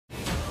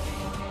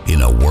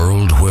In a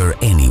world where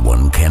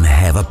anyone can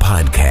have a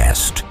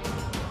podcast,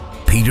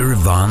 Peter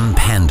Von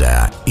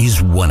Panda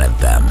is one of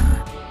them.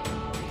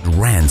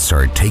 Rants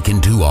are taken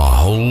to a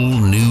whole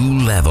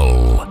new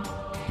level.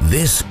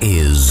 This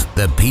is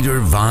the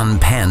Peter Von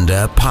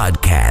Panda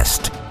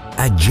Podcast,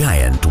 a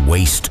giant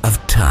waste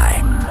of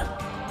time.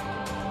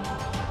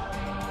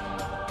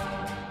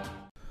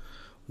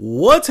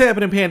 What's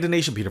happening, Panda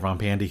Nation? Peter Von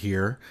Panda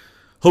here.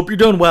 Hope you're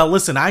doing well.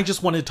 Listen, I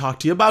just wanted to talk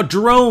to you about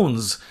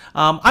drones.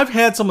 I've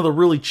had some of the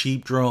really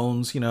cheap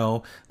drones.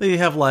 They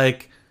have 4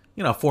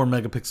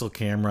 megapixel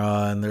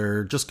camera, and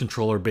they're just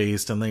controller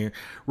based, and they're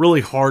really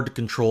hard to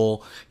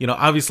control.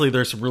 Obviously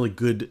there's some really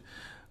good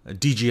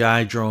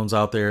DJI drones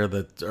out there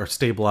that are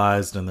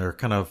stabilized, and they're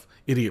kind of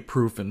idiot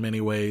proof in many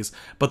ways.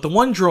 But the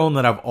one drone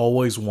that I've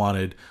always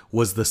wanted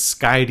was the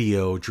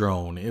Skydio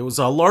drone. It was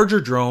a larger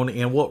drone,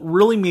 and what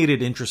really made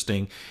it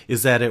interesting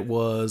is that it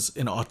was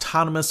an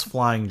autonomous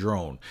flying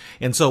drone.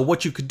 And so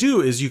what you could do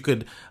is you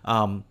could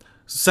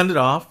send it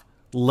off,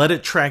 let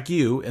it track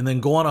you, and then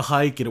go on a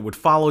hike, and it would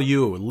follow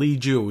you, it would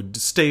lead you, it would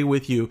stay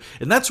with you,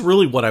 and that's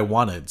really what I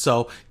wanted.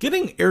 So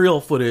getting aerial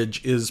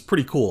footage is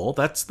pretty cool.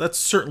 That's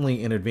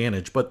certainly an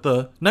advantage. But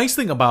the nice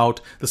thing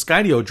about the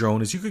Skydio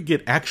drone is you could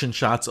get action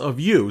shots of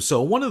you.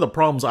 So one of the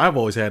problems I've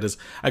always had is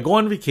I go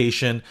on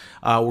vacation,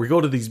 we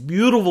go to these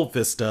beautiful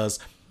vistas,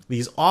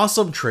 these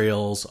awesome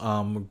trails,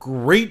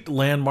 great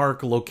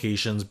landmark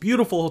locations,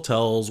 beautiful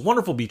hotels,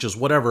 wonderful beaches,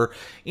 whatever,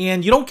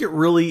 and you don't get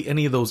really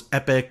any of those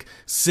epic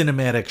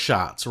cinematic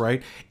shots,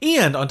 right?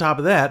 And on top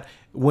of that,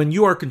 when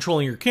you are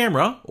controlling your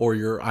camera or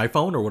your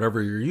iPhone or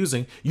whatever you're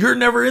using, you're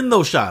never in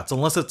those shots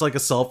unless it's like a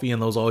selfie,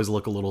 and those always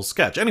look a little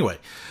sketch. Anyway,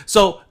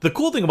 so the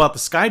cool thing about the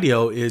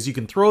Skydio is you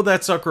can throw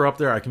that sucker up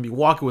there. I can be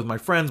walking with my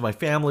friends, my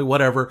family,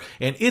 whatever,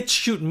 and it's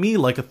shooting me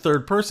like a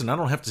third person. I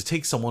don't have to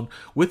take someone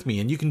with me,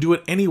 and you can do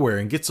it anywhere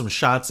and get some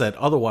shots that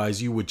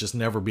otherwise you would just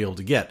never be able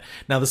to get.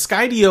 Now, the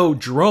Skydio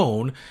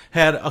drone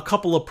had a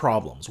couple of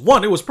problems.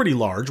 One, it was pretty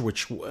large,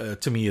 which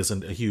to me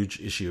isn't a huge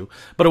issue,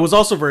 but it was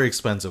also very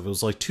expensive. It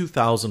was like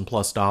 $2,000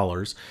 plus.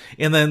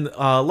 And then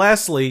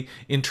lastly,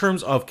 in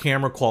terms of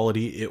camera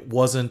quality, it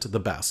wasn't the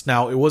best.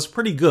 Now, it was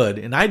pretty good,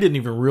 and I didn't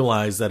even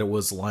realize that it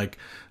was like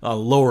a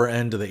lower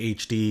end of the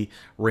HD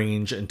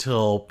range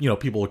until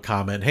people would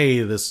comment,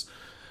 hey, this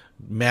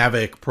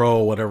Mavic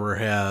Pro whatever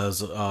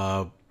has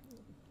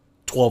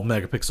 12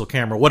 megapixel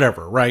camera,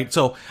 whatever, right?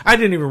 So I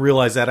didn't even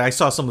realize that. I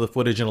saw some of the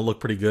footage and it looked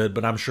pretty good,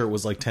 but I'm sure it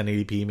was like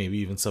 1080p, maybe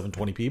even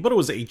 720p, but it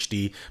was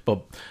HD,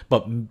 but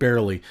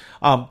barely.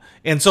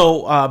 And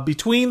so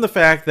between the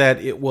fact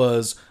that it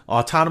was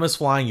autonomous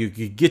flying, you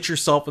could get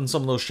yourself in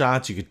some of those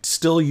shots, you could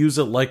still use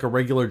it like a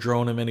regular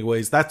drone in many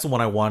ways. That's the one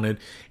I wanted.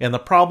 And the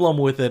problem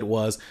with it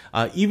was,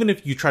 even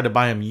if you try to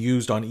buy them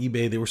used on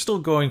eBay, they were still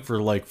going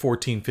for like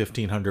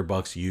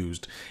 $1,400-1,500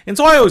 used. And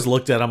so I always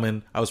looked at them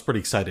and I was pretty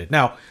excited.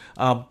 Now,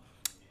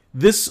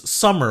 this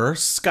summer,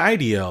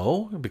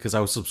 Skydio, because I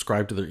was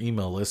subscribed to their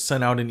email list,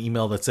 sent out an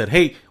email that said,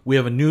 hey, we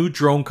have a new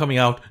drone coming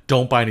out,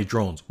 don't buy any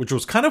drones, which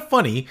was kind of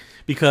funny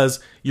because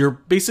you're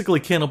basically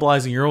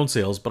cannibalizing your own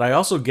sales, but I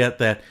also get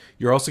that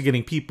you're also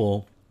getting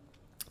people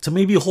to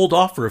maybe hold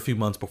off for a few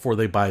months before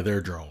they buy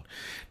their drone.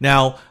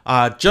 Now,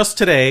 just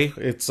today,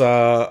 it's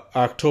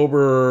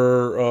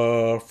October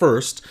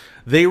 1st,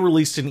 they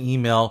released an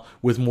email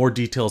with more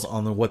details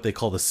on what they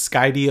call the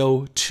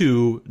Skydio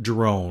 2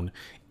 drone.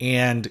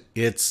 And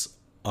it's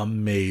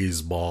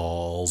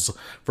amazeballs.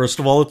 First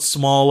of all, it's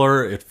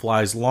smaller, it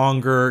flies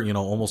longer,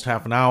 almost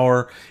half an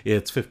hour,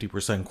 it's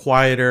 50%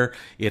 quieter,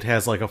 it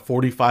has like a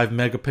 45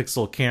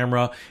 megapixel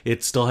camera,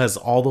 it still has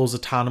all those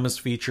autonomous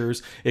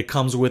features, it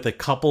comes with a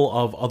couple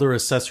of other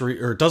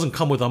accessories, or it doesn't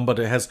come with them, but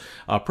it has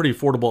pretty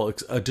affordable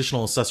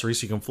additional accessories.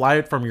 So you can fly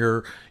it from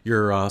your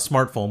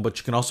smartphone, but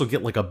you can also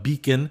get like a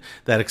beacon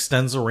that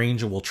extends the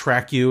range and will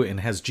track you and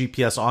has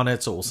GPS on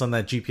it, so it will send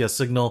that GPS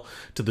signal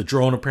to the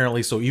drone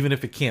apparently, so even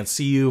if it can't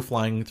see you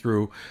flying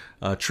through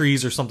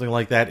trees or something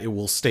like that, it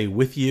will stay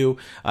with you.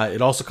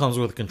 It also comes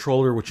with a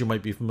controller, which you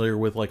might be familiar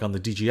with like on the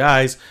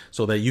DJIs,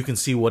 so that you can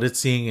see what it's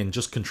seeing and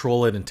just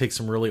control it and take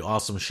some really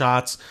awesome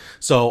shots.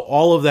 So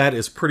all of that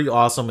is pretty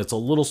awesome. It's a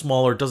little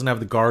smaller, it doesn't have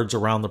the guards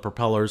around the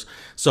propellers.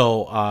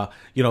 So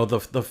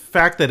the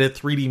fact that it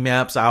 3D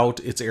maps out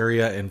its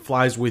area and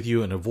flies with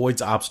you and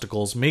avoids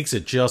obstacles makes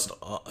it just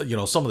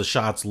some of the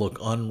shots look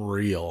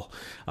unreal.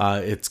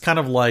 It's kind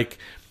of like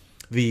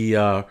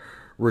the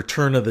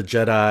Return of the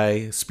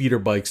Jedi speeder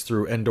bikes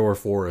through Endor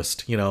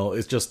Forest.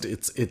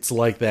 It's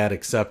like that,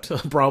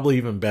 except probably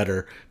even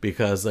better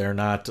because they're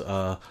not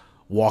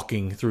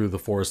walking through the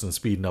forest and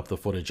speeding up the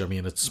footage. I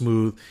mean, it's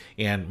smooth,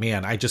 and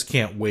man, I just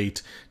can't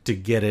wait to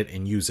get it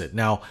and use it.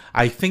 Now,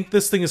 I think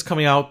this thing is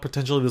coming out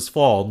potentially this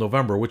fall,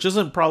 November, which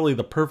isn't probably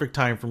the perfect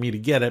time for me to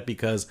get it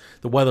because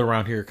the weather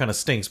around here kind of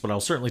stinks, but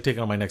I'll certainly take it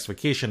on my next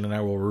vacation and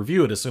I will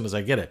review it as soon as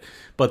I get it.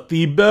 But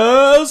the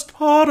best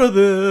part of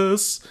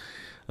this,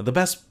 the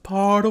best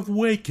part of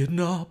waking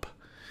up,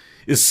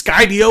 is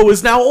Skydio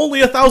is now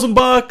only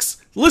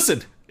 $1,000.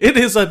 Listen,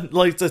 it's a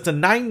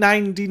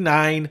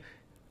 $999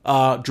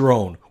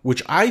 drone,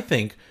 which I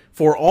think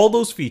for all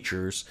those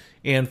features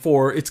and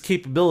for its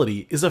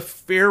capability is a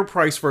fair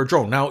price for a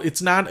drone. Now,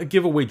 it's not a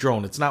giveaway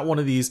drone. It's not one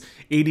of these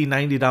 $80,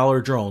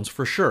 $90 drones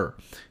for sure.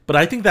 But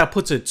I think that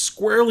puts it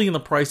squarely in the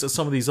price of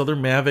some of these other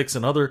Mavics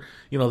and other,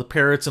 the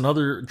Parrots and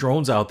other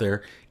drones out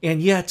there.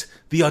 And yet,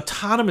 the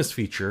autonomous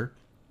feature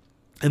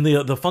and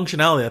the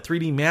functionality, that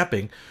 3D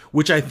mapping,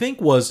 which I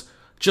think was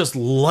just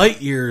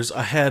light years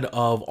ahead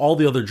of all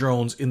the other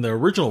drones in the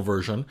original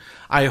version.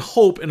 I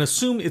hope and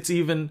assume it's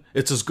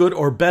as good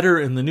or better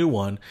in the new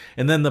one.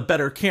 And then the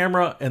better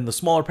camera and the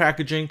smaller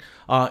packaging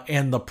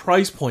and the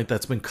price point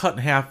that's been cut in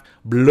half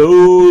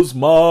blows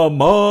my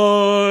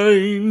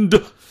mind.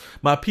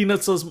 My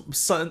peanut-sized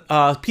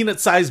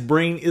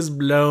brain is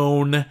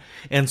blown.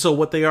 And so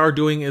what they are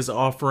doing is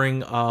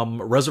offering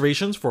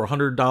reservations for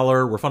 $100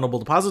 refundable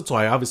deposit. So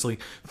I obviously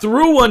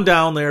threw one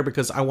down there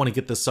because I want to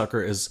get this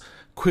sucker as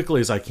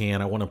quickly as I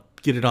can. I want to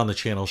get it on the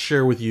channel,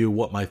 share with you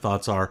what my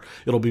thoughts are.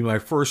 It'll be my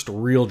first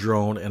real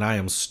drone, and I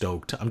am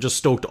stoked. I'm just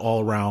stoked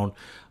all around.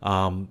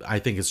 I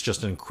think it's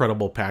just an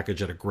incredible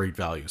package at a great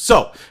value.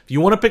 So if you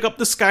want to pick up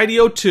the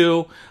Skydio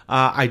 2,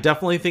 I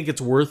definitely think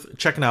it's worth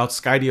checking out.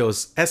 Skydio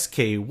is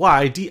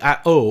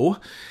S-K-Y-D-I-O,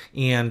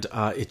 and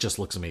it just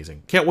looks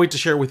amazing. Can't wait to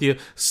share it with you.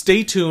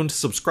 Stay tuned.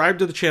 Subscribe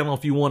to the channel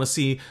if you want to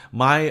see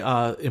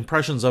my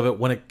impressions of it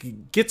when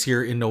it gets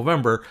here in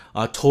November.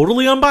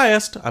 Totally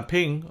unbiased. I'm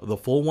paying the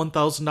full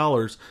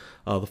 $1,000,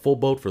 the full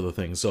boat for the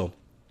thing. So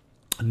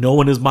no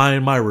one is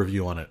buying my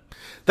review on it.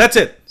 That's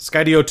it.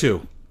 Skydio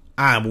 2.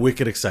 I'm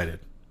wicked excited.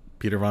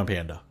 Peter Von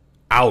Panda.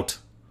 Out.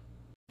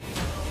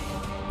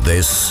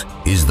 This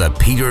is the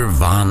Peter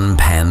Von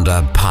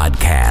Panda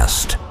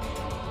podcast.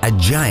 A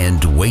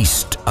giant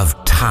waste of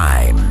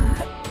time.